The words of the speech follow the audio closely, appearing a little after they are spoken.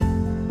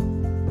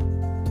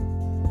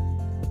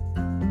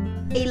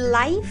A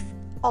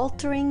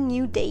life-altering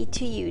new day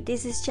to you.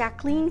 This is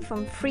Jacqueline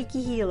from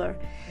Freaky Healer.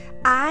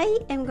 I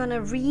am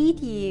gonna read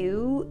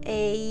you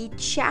a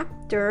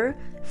chapter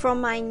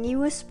from my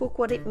newest book,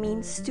 What It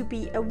Means to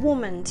Be a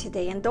Woman,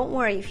 today. And don't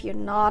worry, if you're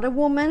not a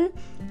woman,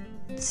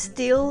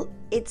 still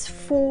it's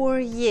for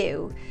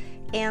you.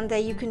 And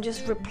you can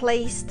just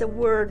replace the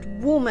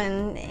word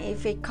woman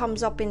if it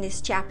comes up in this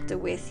chapter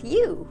with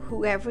you,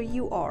 whoever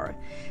you are.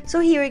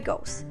 So here it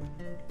goes.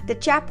 The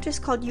chapter is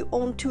called You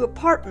Own Two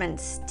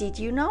Apartments. Did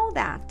you know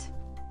that?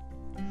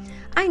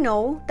 I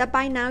know that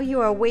by now you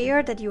are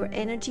aware that your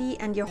energy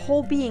and your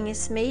whole being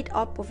is made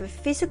up of a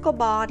physical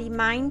body,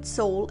 mind,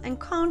 soul, and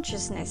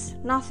consciousness.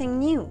 Nothing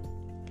new.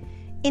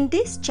 In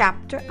this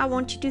chapter, I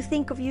want you to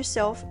think of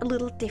yourself a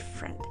little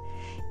different.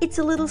 It's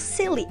a little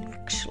silly,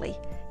 actually.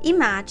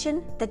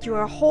 Imagine that you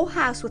are a whole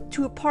house with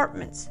two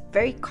apartments,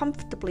 very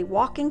comfortably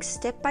walking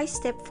step by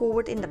step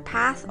forward in the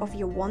path of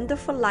your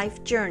wonderful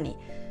life journey.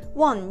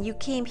 One you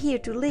came here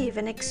to live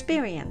and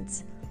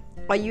experience.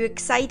 Are you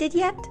excited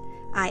yet?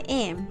 I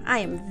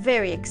am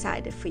very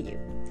excited for you.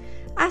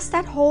 As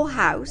that whole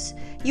house,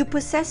 you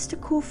possess the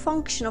cool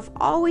function of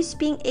always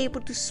being able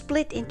to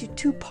split into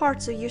two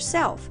parts of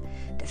yourself,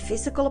 the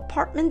physical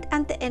apartment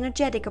and the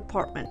energetic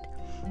apartment.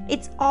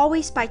 It's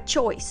always by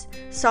choice.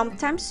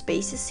 Sometimes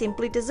space is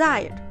simply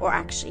desired, or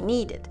actually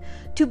needed,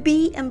 to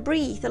be and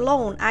breathe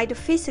alone, either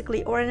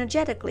physically or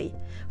energetically.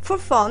 For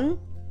fun,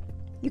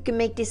 you can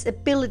make this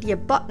ability a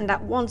button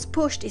that once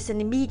pushed is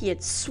an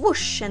immediate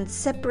swoosh and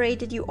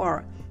separated you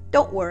are.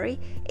 Don't worry,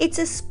 it's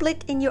a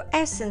split in your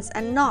essence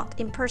and not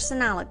in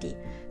personality.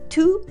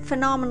 Two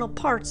phenomenal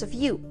parts of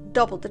you,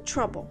 double the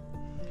trouble.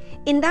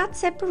 In that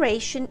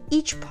separation,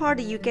 each part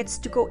of you gets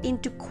to go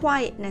into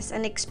quietness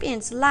and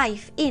experience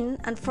life in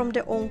and from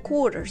their own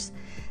quarters,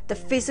 the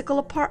physical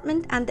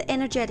apartment and the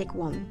energetic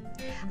one.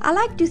 I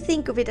like to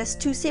think of it as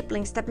two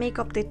siblings that make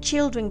up the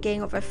children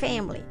gang of a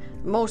family.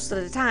 Most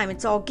of the time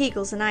it's all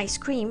giggles and ice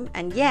cream,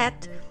 and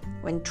yet,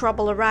 when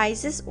trouble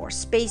arises or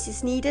space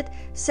is needed,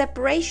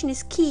 separation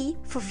is key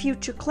for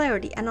future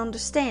clarity and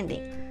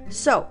understanding.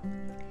 So,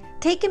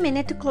 take a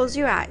minute to close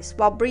your eyes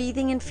while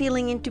breathing and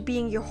feeling into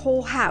being your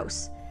whole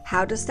house.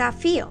 How does that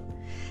feel?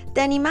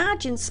 Then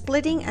imagine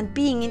splitting and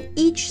being in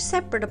each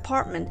separate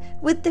apartment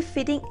with the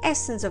fitting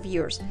essence of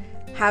yours.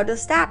 How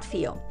does that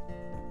feel?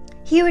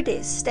 Here it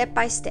is, step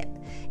by step.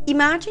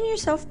 Imagine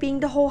yourself being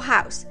the whole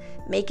house.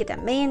 Make it a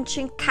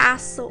mansion,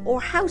 castle,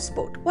 or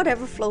houseboat,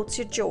 whatever floats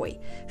your joy.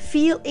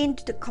 Feel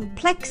into the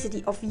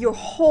complexity of your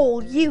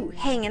whole you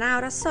hanging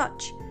out as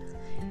such.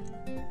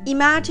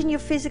 Imagine your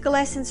physical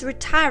essence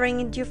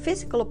retiring into your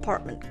physical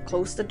apartment.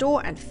 Close the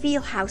door and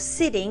feel how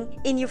sitting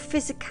in your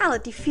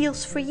physicality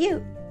feels for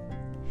you.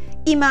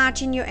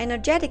 Imagine your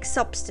energetic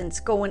substance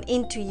going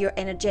into your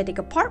energetic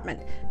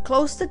apartment.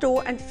 Close the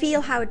door and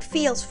feel how it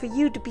feels for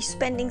you to be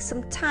spending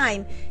some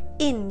time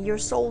in your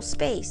soul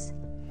space.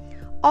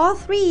 All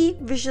three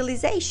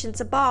visualizations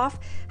above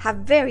have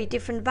very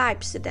different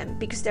vibes to them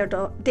because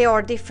they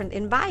are different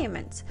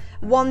environments,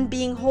 one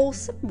being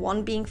wholesome,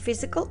 one being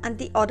physical, and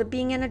the other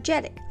being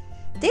energetic.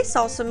 This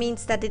also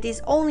means that it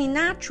is only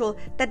natural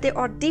that there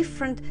are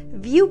different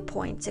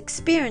viewpoints,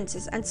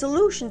 experiences, and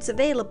solutions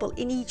available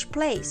in each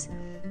place.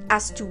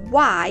 As to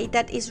why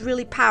that is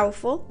really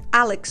powerful,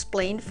 I'll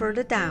explain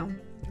further down.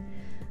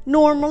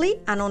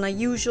 Normally, and on a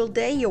usual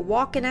day, you're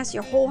walking as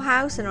your whole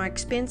house and are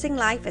experiencing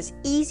life as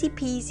easy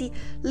peasy,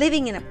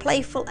 living in a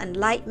playful and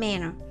light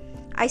manner.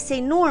 I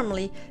say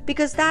normally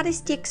because that is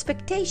the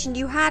expectation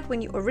you had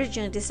when you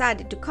originally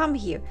decided to come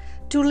here,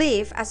 to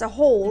live as a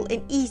whole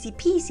in easy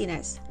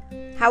peasiness.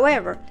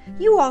 However,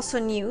 you also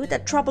knew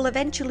that trouble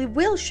eventually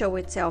will show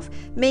itself,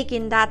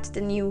 making that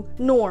the new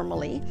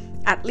normally,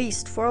 at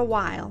least for a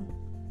while.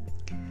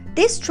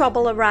 This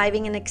trouble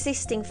arriving an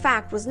existing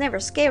fact was never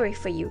scary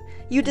for you.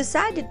 You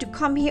decided to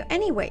come here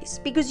anyways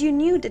because you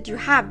knew that you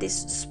have this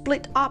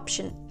split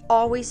option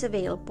always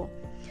available.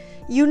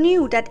 You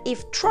knew that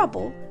if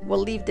trouble, we'll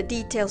leave the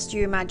details to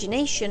your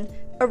imagination,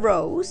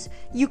 arose,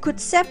 you could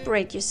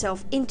separate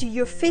yourself into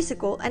your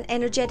physical and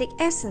energetic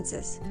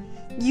essences.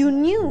 You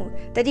knew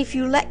that if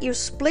you let your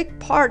split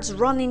parts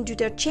run into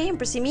their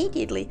chambers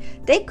immediately,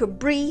 they could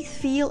breathe,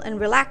 feel, and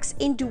relax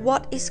into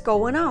what is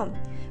going on,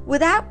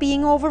 without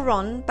being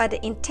overrun by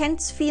the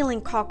intense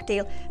feeling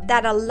cocktail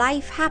that a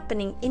life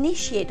happening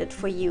initiated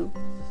for you.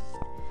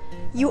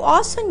 You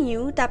also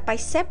knew that by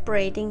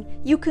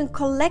separating, you can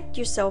collect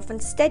yourself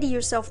and steady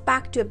yourself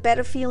back to a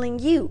better feeling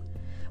you,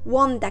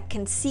 one that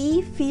can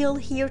see, feel,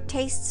 hear,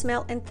 taste,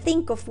 smell, and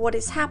think of what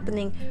is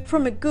happening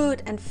from a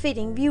good and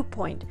fitting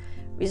viewpoint.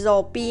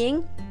 Result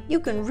being, you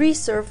can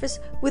resurface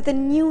with a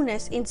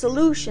newness in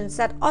solutions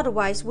that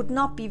otherwise would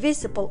not be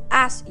visible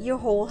as your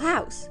whole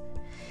house.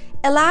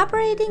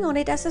 Elaborating on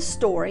it as a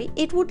story,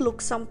 it would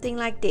look something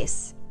like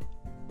this.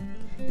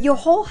 Your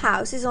whole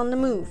house is on the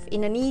move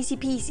in an easy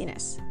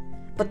peasiness,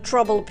 but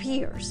trouble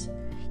appears.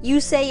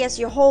 You say as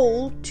your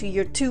whole to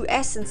your two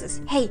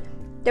essences, hey,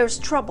 there's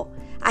trouble.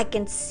 I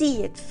can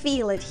see it,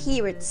 feel it,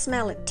 hear it,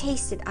 smell it,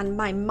 taste it, and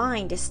my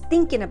mind is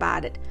thinking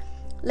about it.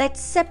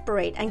 Let's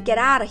separate and get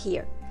out of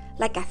here.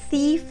 like a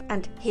thief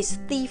and his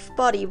thief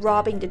buddy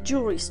robbing the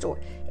jewelry store.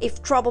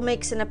 If trouble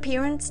makes an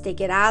appearance, they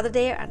get out of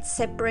there and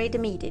separate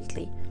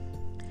immediately.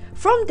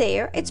 From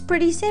there, it's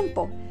pretty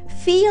simple.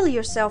 Feel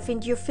yourself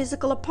into your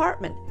physical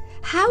apartment.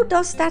 How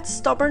does that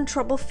stubborn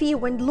trouble feel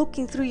when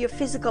looking through your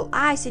physical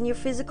eyes in your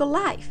physical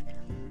life?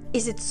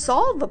 Is it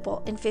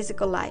solvable in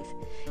physical life?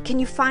 Can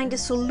you find a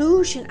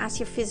solution as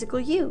your physical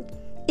you?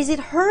 Is it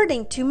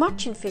hurting too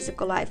much in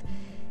physical life?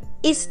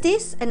 Is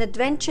this an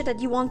adventure that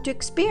you want to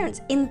experience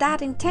in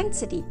that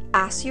intensity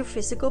as your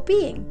physical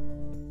being?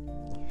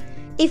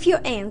 If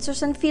your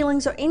answers and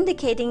feelings are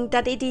indicating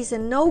that it is a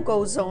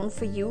no-go zone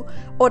for you,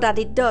 or that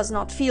it does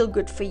not feel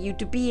good for you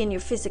to be in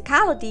your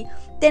physicality,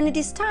 then it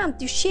is time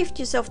to shift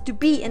yourself to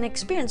be and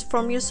experience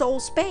from your soul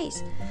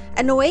space.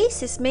 An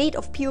oasis made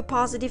of pure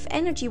positive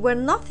energy where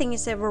nothing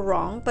is ever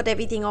wrong, but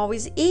everything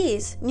always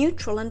is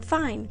neutral and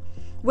fine.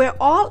 Where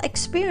all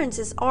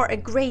experiences are a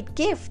great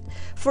gift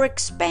for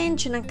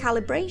expansion and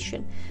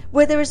calibration,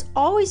 where there is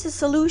always a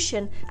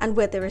solution and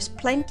where there is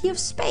plenty of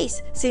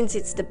space, since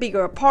it's the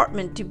bigger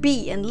apartment to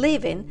be and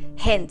live in,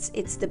 hence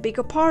it's the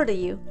bigger part of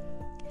you.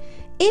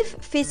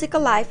 If physical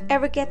life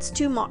ever gets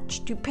too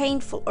much, too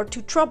painful or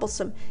too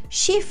troublesome,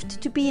 shift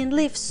to be and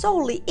live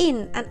solely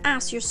in and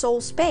as your soul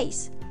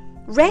space.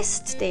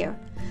 Rest there.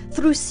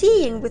 Through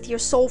seeing with your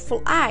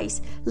soulful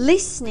eyes,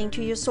 listening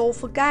to your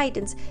soulful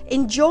guidance,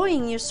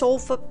 enjoying your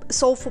soulful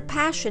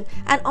passion,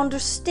 and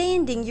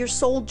understanding your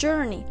soul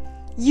journey,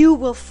 you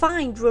will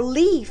find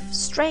relief,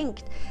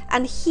 strength,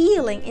 and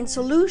healing in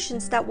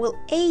solutions that will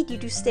aid you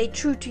to stay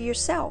true to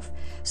yourself,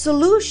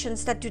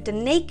 solutions that to the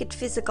naked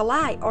physical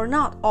eye are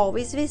not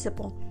always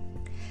visible.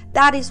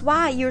 That is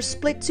why your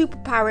split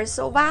superpower is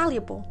so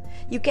valuable.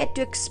 You get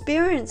to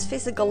experience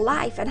physical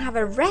life and have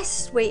a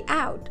rest way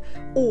out,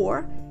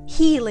 or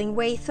healing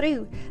way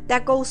through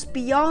that goes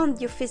beyond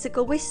your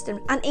physical wisdom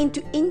and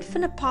into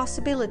infinite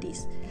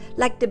possibilities,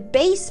 like the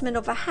basement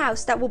of a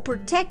house that will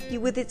protect you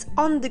with its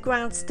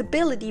underground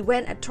stability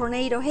when a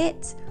tornado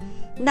hits.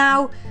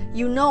 Now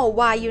you know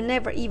why you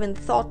never even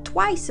thought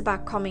twice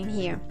about coming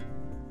here,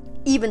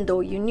 even though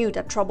you knew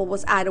that trouble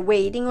was either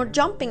waiting or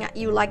jumping at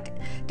you like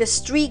the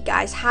street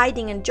guys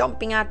hiding and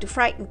jumping out to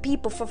frighten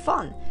people for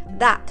fun.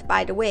 That,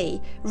 by the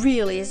way,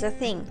 really is a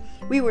thing.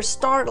 We were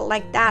startled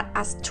like that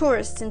as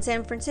tourists in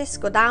San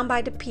Francisco down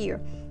by the pier.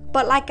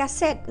 But like I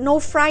said, no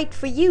fright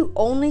for you,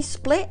 only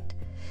split.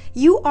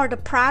 You are the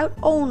proud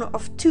owner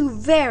of 2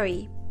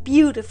 very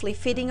beautifully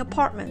fitting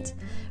apartments.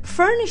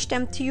 Furnish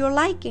them to your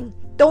liking.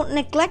 Don't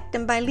neglect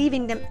them by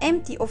leaving them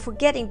empty or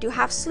forgetting to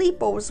have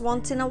sleepovers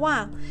once in a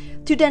while,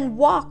 to then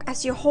walk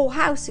as your whole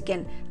house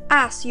again,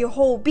 as your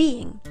whole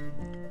being.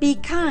 Be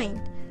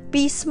kind,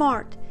 be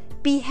smart,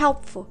 be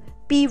helpful,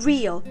 be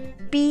real,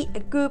 be a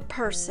good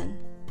person.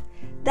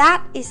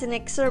 That is an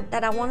excerpt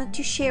that I wanted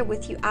to share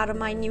with you out of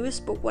my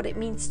newest book, What It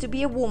Means to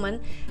Be a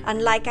Woman.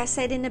 And like I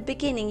said in the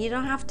beginning, you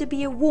don't have to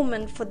be a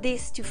woman for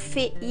this to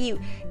fit you.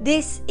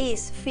 This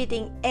is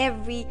fitting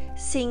every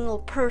single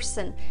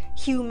person,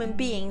 human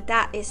being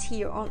that is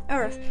here on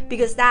earth,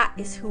 because that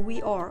is who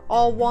we are,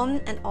 all one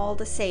and all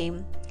the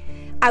same.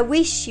 I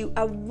wish you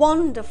a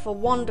wonderful,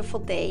 wonderful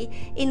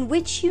day in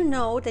which you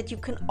know that you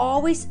can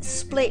always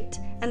split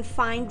and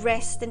find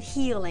rest and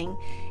healing.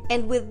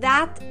 And with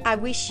that, I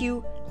wish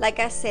you, like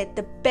I said,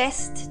 the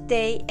best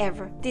day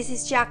ever. This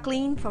is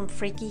Jacqueline from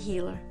Freaky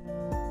Healer.